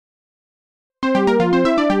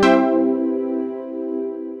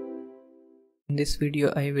In this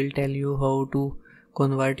video I will tell you how to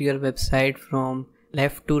convert your website from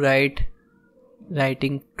left to right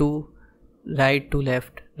writing to right to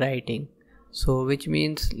left writing. So which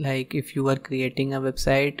means, like, if you are creating a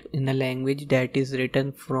website in a language that is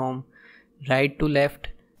written from right to left,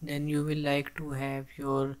 then you will like to have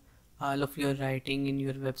all of your writing in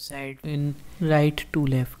your website in right to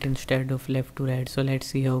left instead of left to right. So let's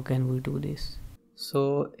see how can we do this.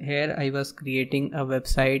 So here I was creating a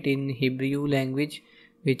website in Hebrew language,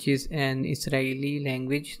 which is an Israeli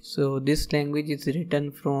language. So this language is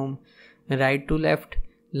written from right to left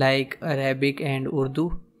like Arabic and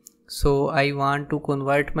Urdu. So I want to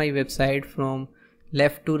convert my website from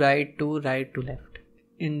left to right to right to left.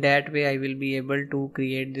 In that way I will be able to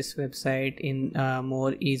create this website in a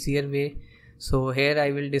more easier way. So here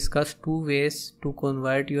I will discuss two ways to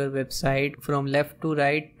convert your website from left to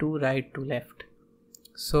right to left.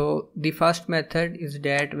 So the first method is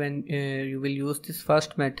that when you will use this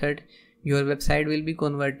first method, your website will be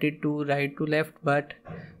converted to right to left, but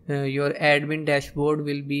your admin dashboard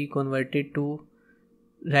will be converted to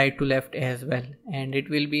right to left as well, and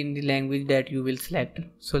it will be in the language that you will select.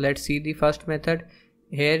 So let's see the first method.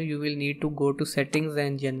 Here you will need to go to settings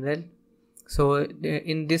and general. So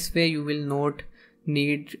in this way you will not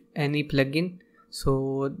need any plugin.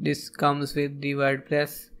 So this comes with the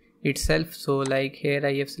WordPress itself. So like here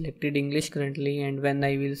I have selected English currently, and when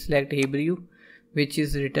I will select Hebrew, which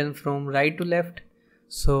is written from right to left,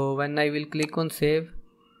 so when I will click on save,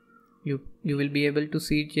 you will be able to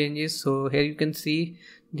see changes. So here you can see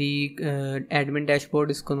the admin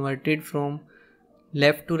dashboard is converted from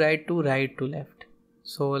left to right to left.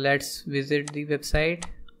 So let's visit the website.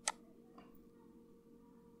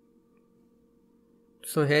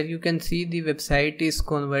 So here you can see the website is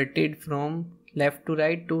converted from left to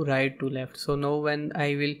right to left. So now when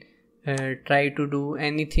I will try to do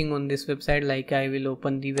anything on this website, like I will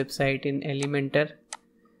open the website in Elementor.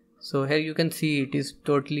 So here you can see it is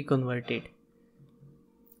totally converted.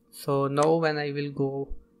 So now when I will go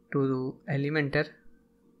to Elementor,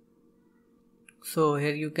 so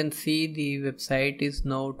here you can see the website is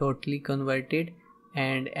now totally converted,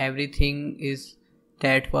 and everything is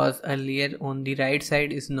that was earlier on the right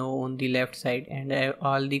side is now on the left side, and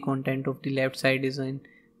all the content of the left side is in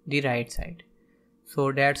the right side.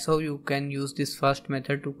 So that's how you can use this first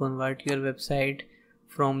method to convert your website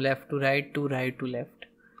from left to right to left.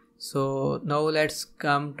 So now let's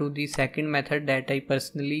come to the second method that I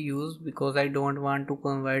personally use, because I don't want to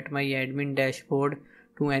convert my admin dashboard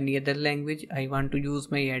to any other language. I want to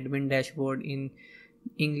use my admin dashboard in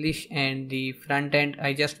English, and the front end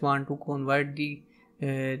I just want to convert the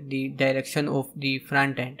direction of the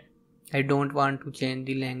front end. I don't want to change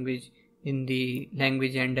the language in the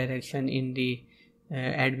language and direction in the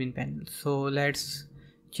admin panel. So let's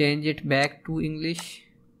change it back to English.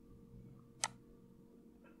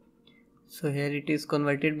 So here it is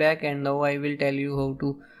converted back, and now I will tell you how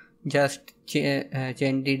to just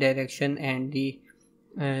change the direction and the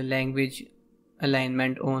language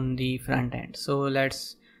alignment on the front end. So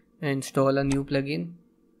let's install a new plugin.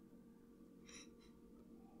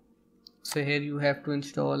 So here you have to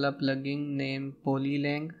install a plugin named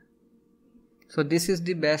Polylang. So this is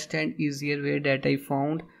the best and easier way that I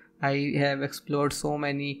found. I have explored so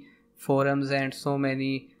many forums and so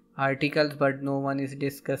many articles, but no one is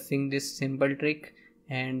discussing this simple trick,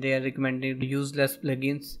 and they are recommending useless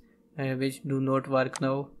plugins which do not work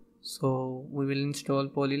now. So we will install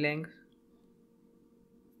Polylang.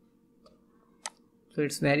 So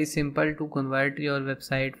it's very simple to convert your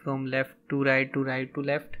website from left to right to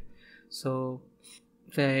left. So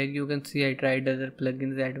here you can see I tried other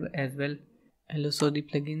plugins as well. Hello, so the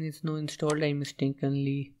plugin is now installed. I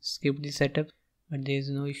mistakenly skipped the setup, but there is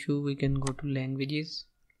no issue. We can go to languages,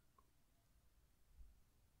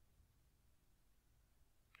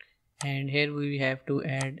 and here we have to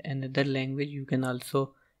add another language. You can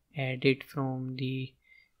also add it from the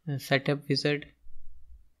setup wizard.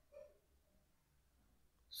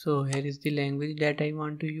 So here is the language that I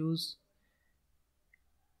want to use,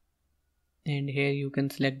 and here you can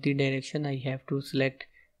select the direction. I have to select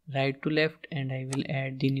right to left, and I will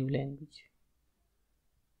add the new language.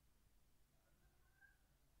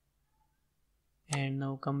 And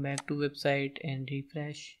now come back to website and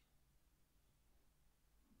refresh,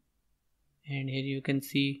 and here you can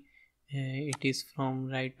see it is from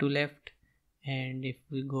right to left. And if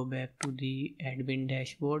we go back to the admin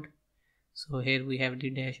dashboard, so here we have the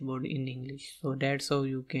dashboard in English. So that's how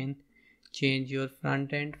you can change your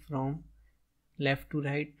front end from left to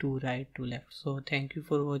right to right to left. So thank you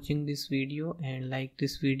for watching this video, and like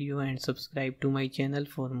this video and subscribe to my channel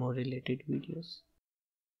for more related videos.